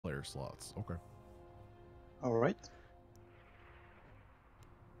fire slots. Okay. All right.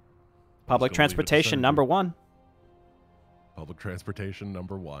 Public transportation number 1. Public transportation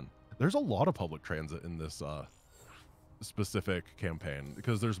number 1. There's a lot of public transit in this specific campaign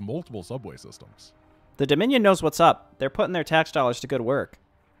because there's multiple subway systems. The Dominion knows what's up. They're putting their tax dollars to good work.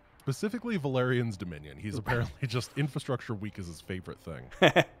 Specifically Valerian's Dominion. He's apparently just infrastructure week is his favorite thing.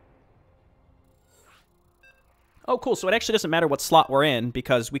 Oh, cool. So it actually doesn't matter what slot we're in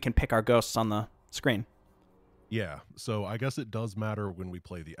because we can pick our ghosts on the screen. Yeah, so I guess it does matter when we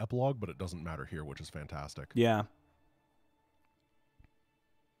play the epilogue, but it doesn't matter here, which is fantastic. Yeah.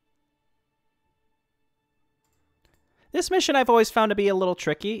 This mission I've always found to be a little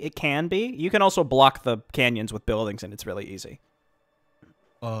tricky. It can be. You can also block the canyons with buildings, and it's really easy.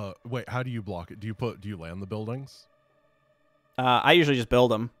 Wait, how do you block it? Do you land the buildings? I usually just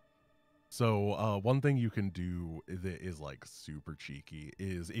build them. So, one thing you can do that is, like, super cheeky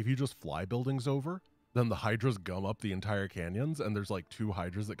is if you just fly buildings over, then the hydras gum up the entire canyons, and there's, like, 2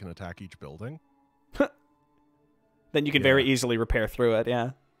 hydras that can attack each building. Then you can very easily repair through it,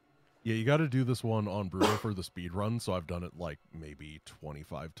 yeah. Yeah, you got to do this one on Brutal for the speed run, so I've done it, like, maybe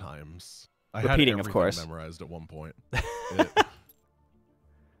 25 times. I Repeating, had of course. memorized at one point. That's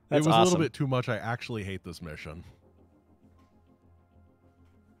It was awesome. a little bit too much. I actually hate this mission.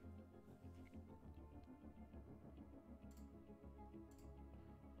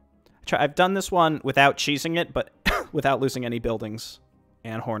 I've done this one without cheesing it, but without losing any buildings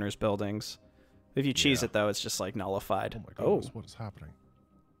and Horner's buildings. If you cheese it, though, it's just, like, nullified. Oh, my goodness, what is happening?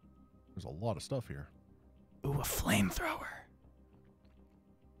 There's a lot of stuff here. Ooh, a flamethrower.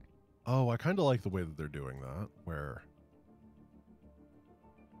 Oh, I kind of like the way that they're doing that, where...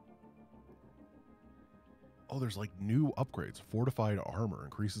 Oh, there's, like, new upgrades. Fortified armor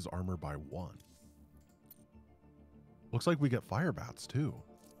increases armor by 1. Looks like we get fire bats, too.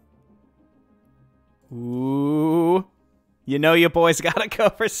 Ooh. You know your boy's gotta go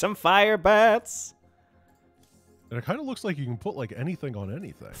for some fire bats. And it kind of looks like you can put, like, anything on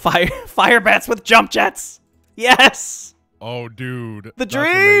anything. Fire bats with jump jets. Yes. Oh, dude. The that's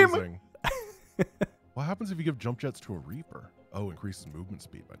dream. amazing. What happens if you give jump jets to a Reaper? Oh, increases movement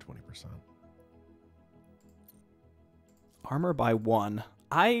speed by 20%. Armor by 1.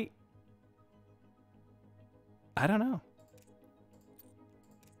 I don't know.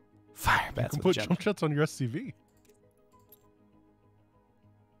 Fire bats You can with put jump jets on your SCV. You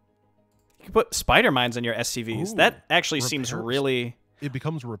can put spider mines on your SCVs. Ooh, that actually seems really... It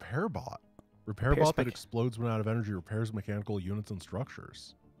becomes a repair bot. Repair bot that explodes when out of energy, repairs mechanical units and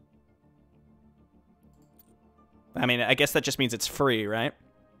structures. I mean, I guess that just means it's free, right?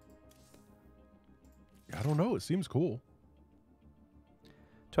 I don't know. It seems cool.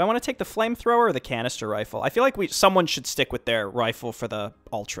 Do I want to take the flamethrower or the canister rifle? I feel like someone should stick with their rifle for the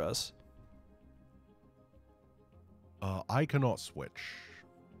ultras. I cannot switch.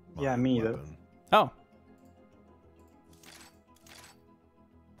 Yeah, me either. Oh.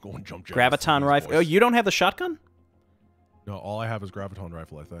 Going jump jet. Graviton rifle. Oh, you don't have the shotgun? No, all I have is graviton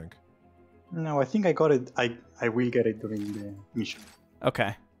rifle, I think. No, I think I got it. I will get it during the mission.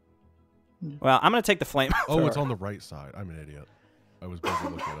 Okay. Well, I'm going to take the flame. Oh, it's on the right side. I'm an idiot. I was busy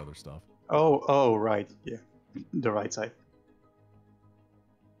looking at other stuff. Oh, right. Yeah. The right side.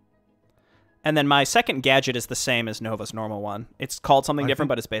 And then my second gadget is the same as Nova's normal one. It's called something different,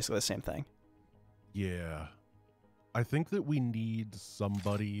 but it's basically the same thing. Yeah. I think that we need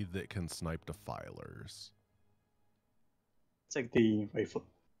somebody that can snipe defilers. Take the rifle.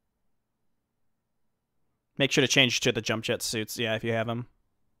 Make sure to change to the jump jet suits, yeah, if you have them.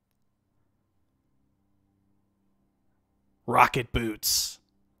 Rocket boots.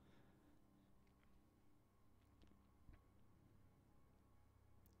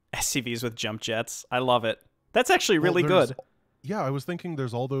 SCVs with jump jets. I love it. That's actually really good. Yeah, I was thinking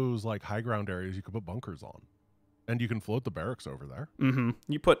there's all those like high ground areas you could put bunkers on. And you can float the barracks over there. Mm-hmm.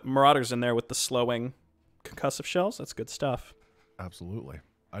 You put marauders in there with the slowing concussive shells. That's good stuff. Absolutely.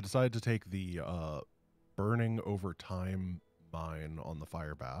 I decided to take the burning over time mine on the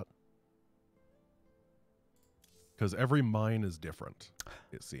fire bat. Because every mine is different,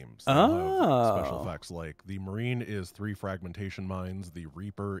 it seems. Special effects, like the Marine is 3 fragmentation mines, the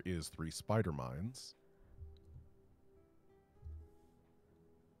Reaper is 3 spider mines.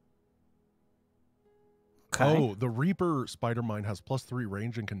 Okay. Oh, the Reaper spider mine has +3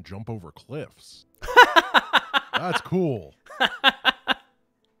 range and can jump over cliffs. That's cool.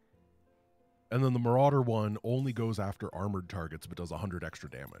 And then the Marauder one only goes after armored targets but does 100 extra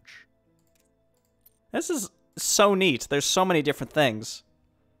damage. This is so neat. There's so many different things.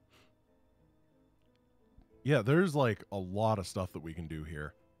 Yeah, there's like a lot of stuff that we can do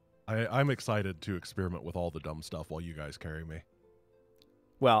here. I'm excited to experiment with all the dumb stuff while you guys carry me.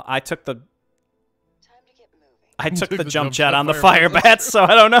 Well, I took the Took the jump jump jet jet on the fire fire bats, so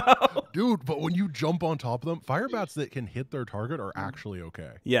I don't know. Dude, but when you jump on top of them, fire bats that can hit their target are actually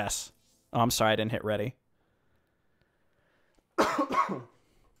okay. Yes. Oh, I'm sorry, I didn't hit ready.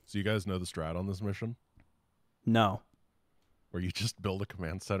 So you guys know the strat on this mission? No. Where you just build a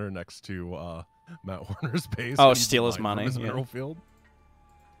command center next to Matt Horner's base. Oh, and you steal his mine from money, his yeah. mineral field.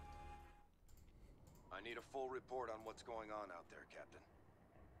 I need a full report on what's going on out there, Captain.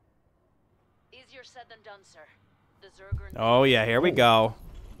 Easier said than done, sir. The Zerger and Oh, yeah, here we go.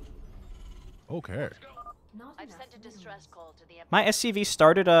 Okay. I've sent a distress call to the Emperor My SCV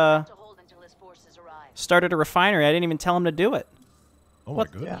started a to hold until his forces arrive. refinery. I didn't even tell him to do it. Oh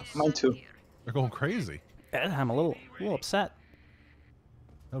What? my Yeah, goodness. mine too. They're going crazy. I'm a little upset.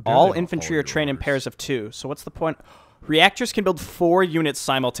 How dare All they not infantry follow are your trained in orders? pairs of 2. So what's the point? Reactors can build 4 units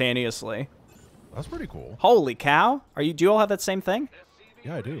simultaneously. That's pretty cool. Holy cow! Do you all have that same thing?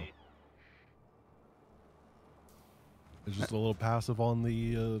 Yeah, I do. It's just a little passive on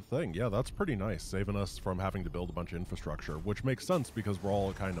the thing. Yeah, that's pretty nice, saving us from having to build a bunch of infrastructure, which makes sense because we're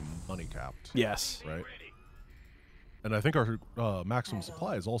all kind of money capped, Yes. right? And I think our maximum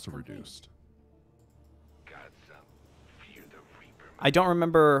supply is also reduced. I don't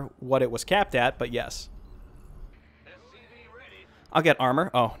remember what it was capped at, but yes. I'll get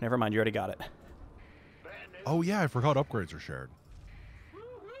armor. Oh, never mind. You already got it. Oh yeah, I forgot upgrades are shared.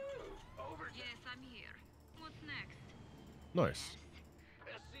 Yes, I'm here. What's next? Nice.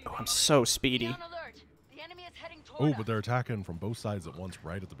 Oh, I'm so speedy. Be on alert. The enemy is heading toward Oh, but they're attacking from both sides at once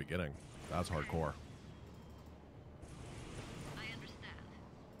right at the beginning. That's hardcore. I understand.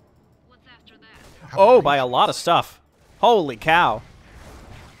 What's after that? Oh, by a lot of stuff. Holy cow.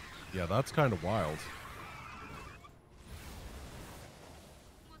 Yeah, that's kind of wild.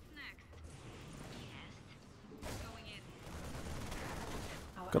 What's next? Yes. Going in.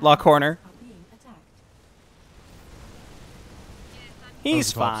 Good luck, Horner. That was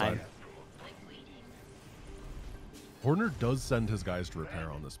He's the top fine. side. Horner does send his guys to repair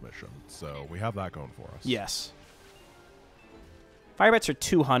on this mission, so we have that going for us. Yes. Fire bats are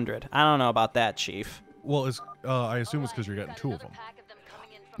 200. I don't know about that, Chief. Well, it's, I assume it's because you're getting 2 of them.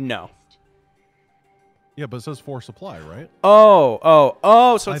 No. Yeah, but it says 4 supply, right? Oh,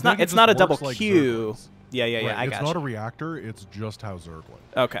 so I it's think it it's not a just double works like queue. Zerglings. Yeah, Right, I it's got not a you. reactor, it's just how Zergling.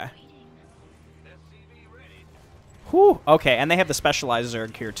 Okay. Whew. Okay, and they have the specialized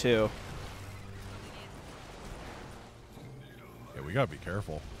Zerg here too. Yeah, we gotta be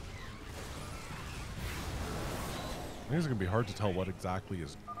careful. I think it's gonna be hard to tell what exactly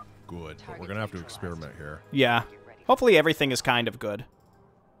is good, but we're gonna have to experiment here. Yeah. Hopefully everything is kind of good.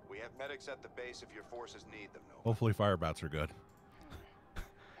 We have medics at the base if your forces need them. Nova. Hopefully fire bats are good.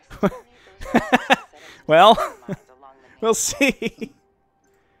 Well, we'll see.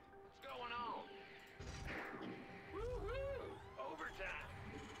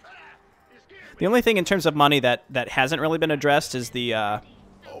 The only thing in terms of money that hasn't really been addressed is the Oh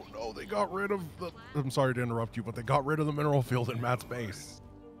no, they got rid of the... I'm sorry to interrupt you, but they got rid of the mineral field in Matt's base.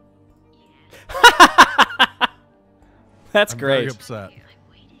 That's I'm great. very upset.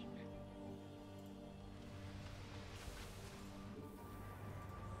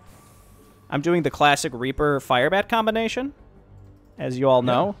 I'm doing the classic Reaper Firebat combination, as you all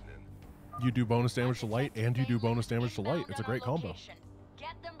know. You do bonus damage to light, and you do bonus damage to light. It's a great combo. Get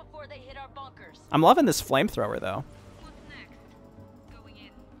them before they hit our bunkers. I'm loving this flamethrower though. What's next? Going in.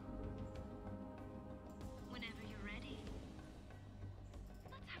 Whenever you're ready.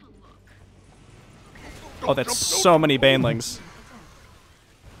 Let's have a look. Oh, that's so many banelings.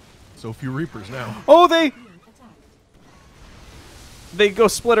 So few Reapers now. Oh, they go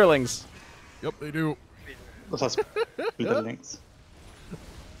splitterlings. Yep, they do. Those are splitterlings.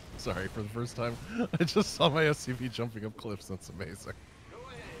 Sorry, for the first time, I just saw my SCV jumping up cliffs. That's amazing.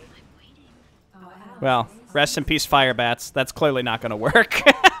 Well, rest in peace, Firebats. That's clearly not going to work.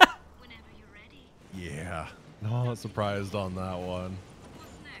 Whenever you're ready. Yeah, not surprised on that one.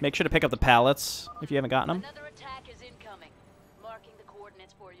 Make sure to pick up the pallets if you haven't gotten them. Another attack is incoming. Marking the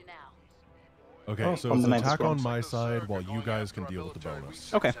coordinates for you now. Okay, Oh, so on it's the an next attack one. on my side while you guys can deal with the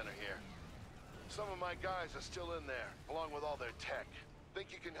bonus. Okay. Center here. Some of my guys are still in there, along with all their tech. Think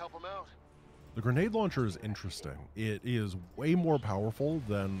you can help them out? The grenade launcher is interesting. It is way more powerful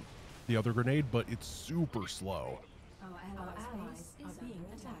than the other grenade, but it's super slow. Our allies are being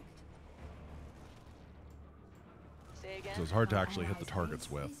attacked. Say again. So it's hard to actually hit the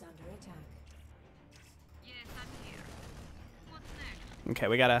targets with. Is under attack. Yes, I'm here. What's next? Okay,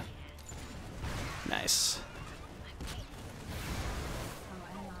 we got to... Nice.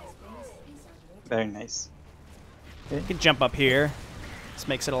 Our allies' Very nice. You can jump up here. This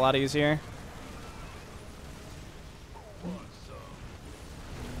makes it a lot easier.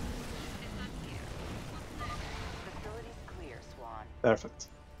 Facility's clear, Swan. Perfect.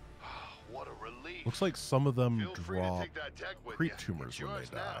 What a relief. Looks like some of them Feel free to drop take that tech with creep you. tumors It's when they yours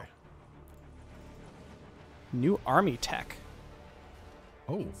die. now. New army tech.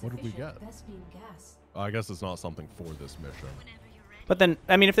 Oh, what did we get? Vespene gas. I guess it's not something for this mission. But then,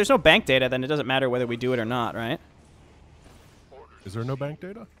 I mean, if there's no bank data, then it doesn't matter whether we do it or not, right? Is there no bank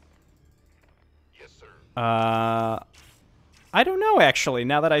data? Yes, sir. I don't know, actually,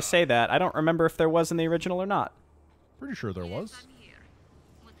 now that I say that. I don't remember if there was in the original or not. Pretty sure there was. I'm here.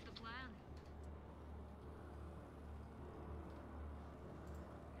 What's the plan?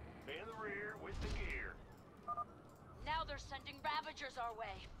 In the rear with the gear. Now they're sending Ravagers our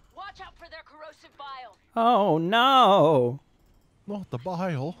way. Watch out for their corrosive bile. Oh, no. Not the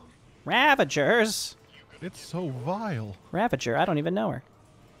bile. Ravagers. It's so vile. Ravager, I don't even know her.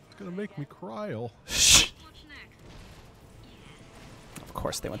 It's gonna make me cry. What's next? Of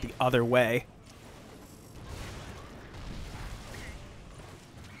course, they went the other way.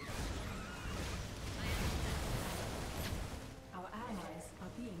 Our allies are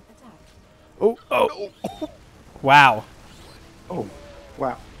being attacked. Oh, oh. Wow. Oh,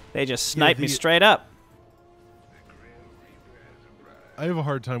 wow. They just sniped me the- straight up. I have a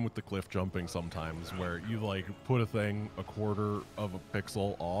hard time with the cliff jumping sometimes, where you like put a thing a quarter of a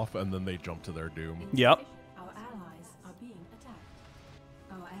pixel off, and then they jump to their doom. Yep. Our allies are being attacked.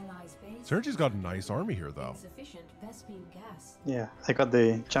 Our allies' base. Synergy's got a nice army here, though. Insufficient Vespene gas. Yeah, I got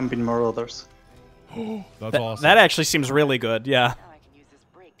the jumping marauders. That's awesome. That actually seems really good, yeah. Now I can use this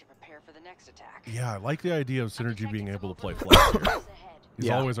break to prepare for the next attack. Yeah, I like the idea of Synergy being able to play flex here. Ahead. He's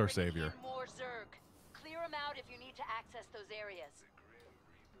Yeah. always our savior. More Zerg. Clear them out if you need to access those areas.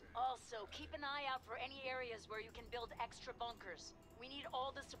 Also, keep an eye out for any areas where you can build extra bunkers. We need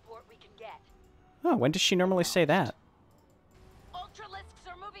all the support we can get. Oh, when does she normally say that? Ultralisks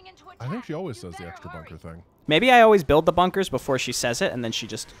are moving into attack. I think she always You says the better extra hurry. bunker thing. Maybe I always build the bunkers before she says it, and then she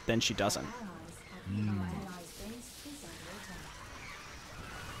doesn't. Our allies are our Hmm. allies' base is under attack.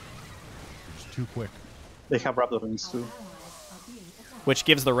 It's too quick. They have raptor wings Our too. allies are being attacked. Which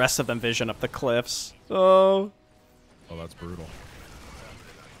gives the rest of them vision up the cliffs. Oh. Oh, that's brutal.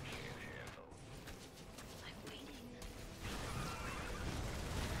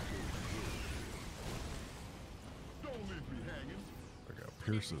 There we go.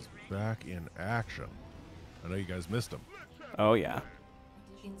 Pierce is back in action. I know you guys missed him. Oh, yeah.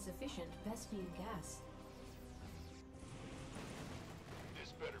 Insufficient Vespene gas.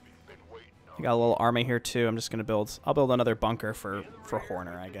 This better be been waiting on. I got a little army here, too. I'm just going to build... I'll build another bunker for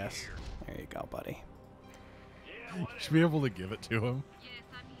Horner, I guess. There you go, buddy. You should be able to give it to him. Yes,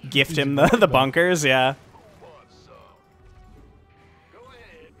 I'm here. Gift him the bunkers, yeah. Go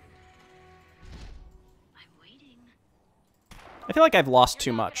ahead. I'm waiting. I feel like I've lost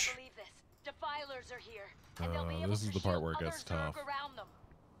You're too not much. gonna believe this. Defilers are here, and they'll be able This is to the part shield where it other gets Zerg tough. around them.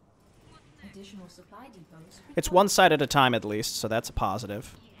 Additional supply depots. It's one side at a time, at least, so that's a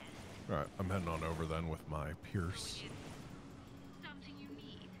positive. Alright, I'm heading on over then with my Pierce. Something you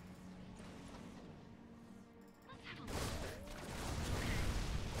need. Let's have a look.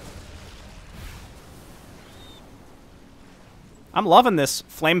 I'm loving this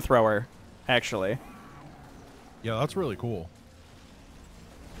flamethrower, actually. Yeah, that's really cool.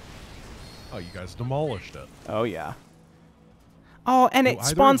 Oh, you guys demolished it. Oh, yeah. Oh, and Do it either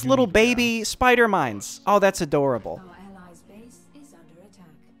spawns of you little need baby spider mines. Oh, that's adorable. Our allies' base is under attack.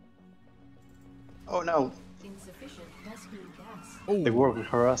 Oh no, Insufficient Vespene gas. Oh, they work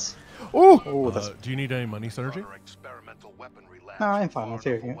with us. Ooh! Oh, that's. do you need any money, Synergy? Our experimental weaponry labs No, I'm are fine. I far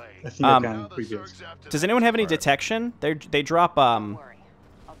think, enough away. I think I Um, can Now the rebuild. Zergs have to Does anyone have any Alright. detection? They drop Don't worry.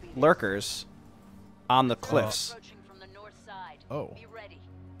 I'll be there. lurkers on the cliffs. Approaching from the north side. Oh. Be ready.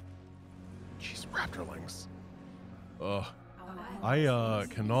 Jeez, raptorlings. Ugh. Our I allies'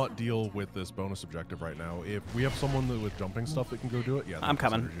 base cannot is deal under with this bonus objective right now. If we have someone with jumping stuff that can go do it, yeah. I'm that's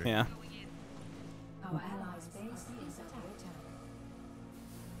coming. Synergy. Yeah. attack. Our allies' base is under attack.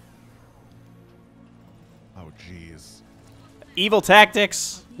 Oh, jeez. Evil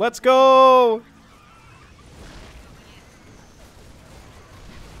tactics. Let's go.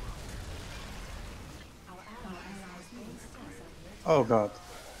 Our allies' base is under attack. Oh god.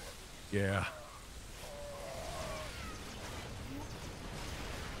 Yeah.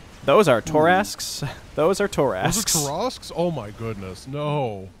 Those are Torasks. Those are Was it Torasks. Tarosks? Oh my goodness,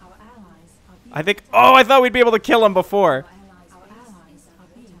 no. Our allies are being I think. Oh, I thought we'd be able to kill him before. Our allies are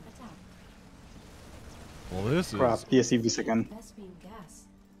being attacked. Well, this Crap, is... PSEVs again. Vespene gas.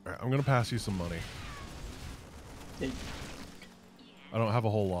 All right, I'm gonna pass you some money. Okay. I don't have a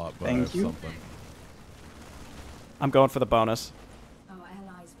whole lot, but I Thank have you. something. I'm going for the bonus. Our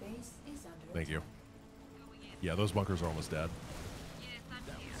allies' base is under Thank you. attack. Yeah, those bunkers are almost dead. Yes, I'm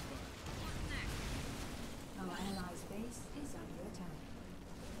here. What's next? Our allies' base is under attack.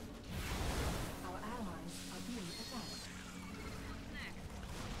 Our allies are being attacked. What's next?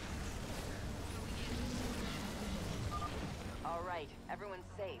 All right, everyone's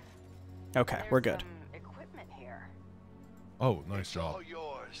safe. Okay, There's we're good. some equipment here. Oh, nice It's job. all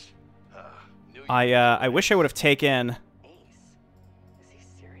yours. Knew you I wish I would have taken Ace, is he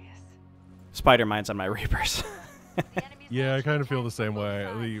serious? spider mines on my reapers. The enemy's Yeah, I launching kind of feel the attacks same from way.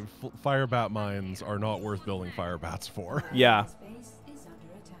 both The sides. fire bat mines are not worth building fire bats for. Yeah. Allies' base is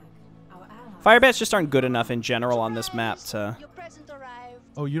under attack. Our allies Firebats just aren't good enough in general on this map to... Your present arrived.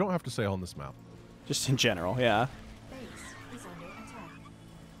 Oh, you don't have to say on this map. Just in general, yeah. base is under attack.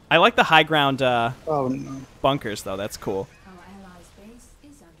 I like the high ground Oh no. bunkers, though. That's cool. Our allies' base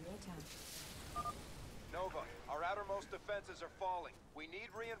is under attack. Nova, our outermost defenses are falling. We need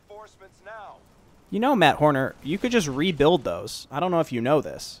reinforcements now. You know, Matt Horner, you could just rebuild those. I don't know if you know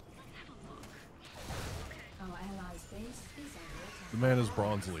this. Our allies' base is under attack. The man is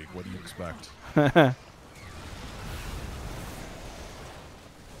Bronze League. What do you expect?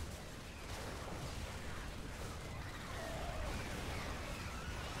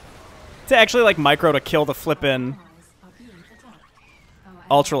 To actually, like, micro to kill the flippin' Allies are being attacked.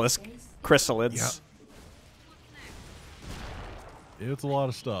 Our Ultralisk allies' base is chrysalids. It's a lot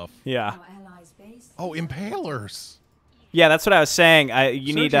of stuff. Yeah. Our allies' base Oh, impalers. Yeah, that's what I was saying.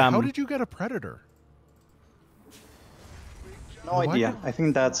 You need, Sergey, how did you get a predator? No idea. I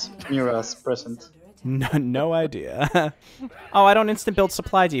think that's Mira's present. no idea. Oh, I don't instant build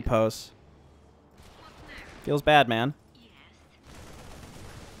supply depots. Feels bad, man.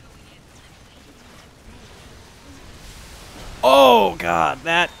 Oh god,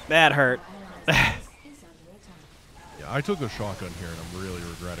 that hurt. is under attack. Yeah, I took the shotgun here and I'm really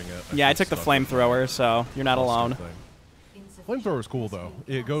regretting it. Yeah, I should've took the stuck with flamethrower, so you're not the alone. thing. Flamethrower's cool though.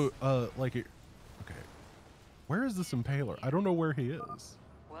 It go like it. Okay, where is this impaler? I don't know where he is.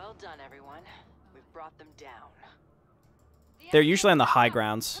 Well done, everyone. We've brought them down. They're usually on the high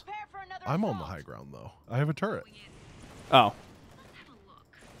grounds. Prepare for another I'm on the assault. high ground though. I have a turret. Oh,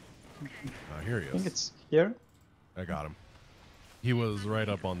 Here he I think is. it's here. I got him. He was right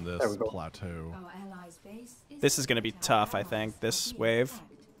up on There this we go. plateau. Our allies' base is this is under gonna be attack. tough, I Allies think. are This being wave. attacked.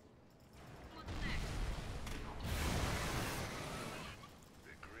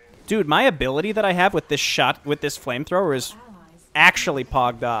 Dude, my ability that I have with this shot, with this flamethrower is Allies, actually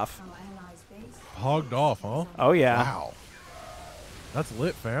pogged off. our allies' base Hogged off, huh? Oh yeah, Wow. That's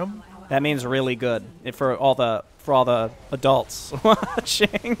lit, fam. that means really good for all the adults watching.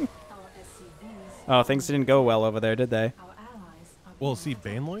 our SCVs, Oh, things didn't go well over there, did they? our allies are Well, being see, attacked.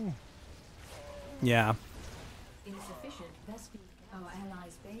 Baneling? Insufficient Yeah. vest. Our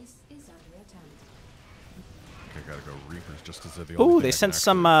allies' base is under attack. I gotta go Reapers just because they're the only Ooh, thing they I sent can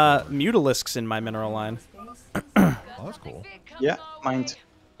some actually afford. Mutalisks in my mineral line. Base is Oh, that's cool. Yeah, mine too.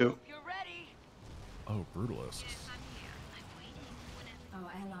 You're ready. Oh, Brutalisks. our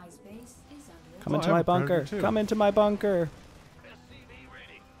allies' base is under Come Oh, into I have my a predator bunker. too. Come into my bunker.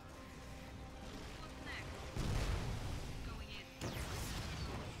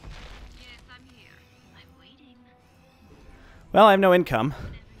 Yes, I'm here. I'm waiting. Well, I have no income.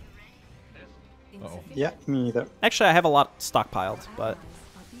 Uh-oh. Yeah, me either. Actually, I have a lot stockpiled, but... are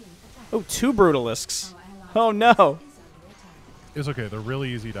being attacked. Oh, 2 Brutalisks. Our allies' Oh, no. is under attack. It's okay. They're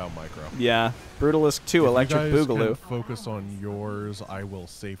really easy down micro. Yeah. Brutalisk 2, Electric If you guys Boogaloo. can focus on yours, I will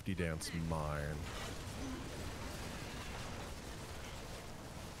safety dance mine.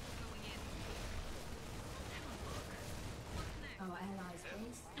 Our allies'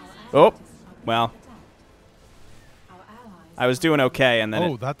 base. Our Oh, allies are being well. attacked. Our allies I was doing okay, and then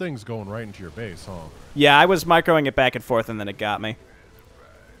Oh, it... that thing's going right into your base, huh? Yeah, I was microing it back and forth, and then it got me.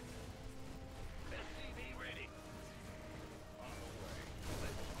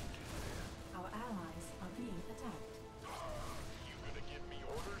 Our allies are being attacked.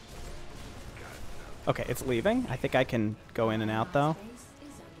 Okay, it's leaving. I think I can go in and out, though. Base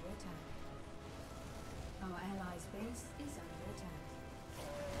is under attack. Our allies' base is under attack.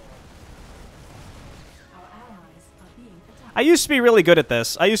 Our allies are being attacked. I used to be really good at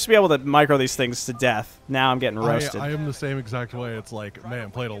this. I used to be able to micro these things to death. Now I'm getting roasted. I am the same exact way. It's like, man,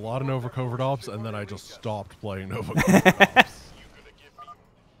 played a lot of Nova Covert Ops, and then I just stopped playing Nova Covert Ops.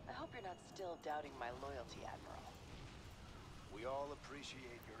 I hope you're not still doubting my loyalty, Admiral. We all appreciate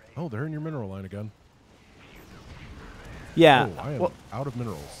your aid. Oh, they're in your mineral line again. Yeah. Oh, I am Well, out of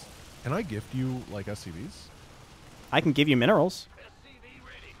minerals. Can I gift you, like, SCVs? I can give you minerals.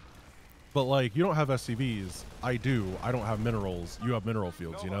 But, like, you don't have SCVs. I do. I don't have minerals. You have mineral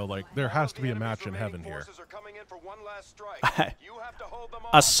fields, you know? Like, there has to be a match in heaven here. Forces are coming in for one last strike. You have to hold them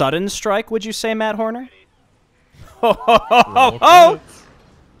A off. sudden strike, would you say, Matt Horner? Ho, ho, ho, Roll ho, ho! credits.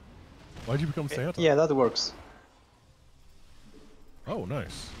 Why'd you become Santa? Yeah, that works. Oh,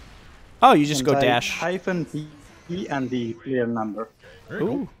 nice. Oh, you just And go type dash. hyphen P and the clear number. There you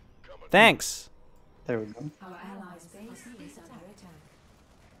Ooh. go. Thanks. There we go. Our allies' base is under attack.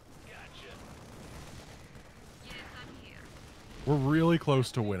 Yes, I'm here. We're really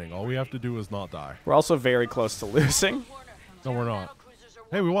close to winning. All we have to do is not die. We're also very close to losing. No, we're not.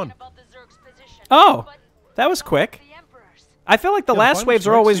 Hey, we won. Oh, that was quick. I feel like the Yeah, last final waves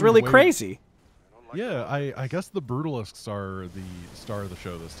are strike always seemed really way- crazy. Yeah, I guess the Brutalisks are the star of the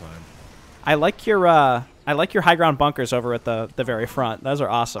show this time. I like your high ground bunkers over at the very front. Those are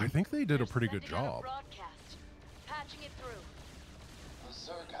I awesome. think they did a pretty good job. Patching it through. The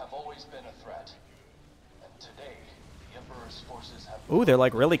Zerg have always been a threat. And today, the Emperor's forces have Ooh, they're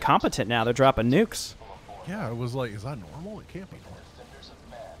like really competent now. They're dropping nukes. Yeah, it was like, is that normal? It can't be normal. defenders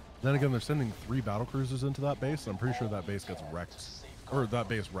of man. Then again, they're sending 3 battle cruisers into that base, and I'm pretty sure that base gets wrecked. Or that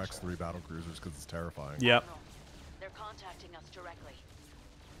base wrecks 3 battle cruisers because it's terrifying. Yep. They're contacting us directly.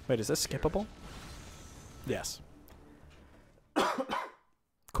 Wait, is this skippable? Yes.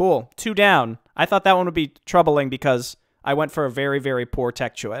 Cool. 2 down. I thought that one would be troubling because I went for a very, very poor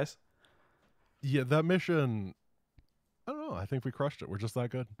tech choice. Yeah, that mission, I don't know. I think we crushed it. We're just that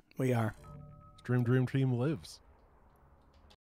good. We are. Dream Team lives.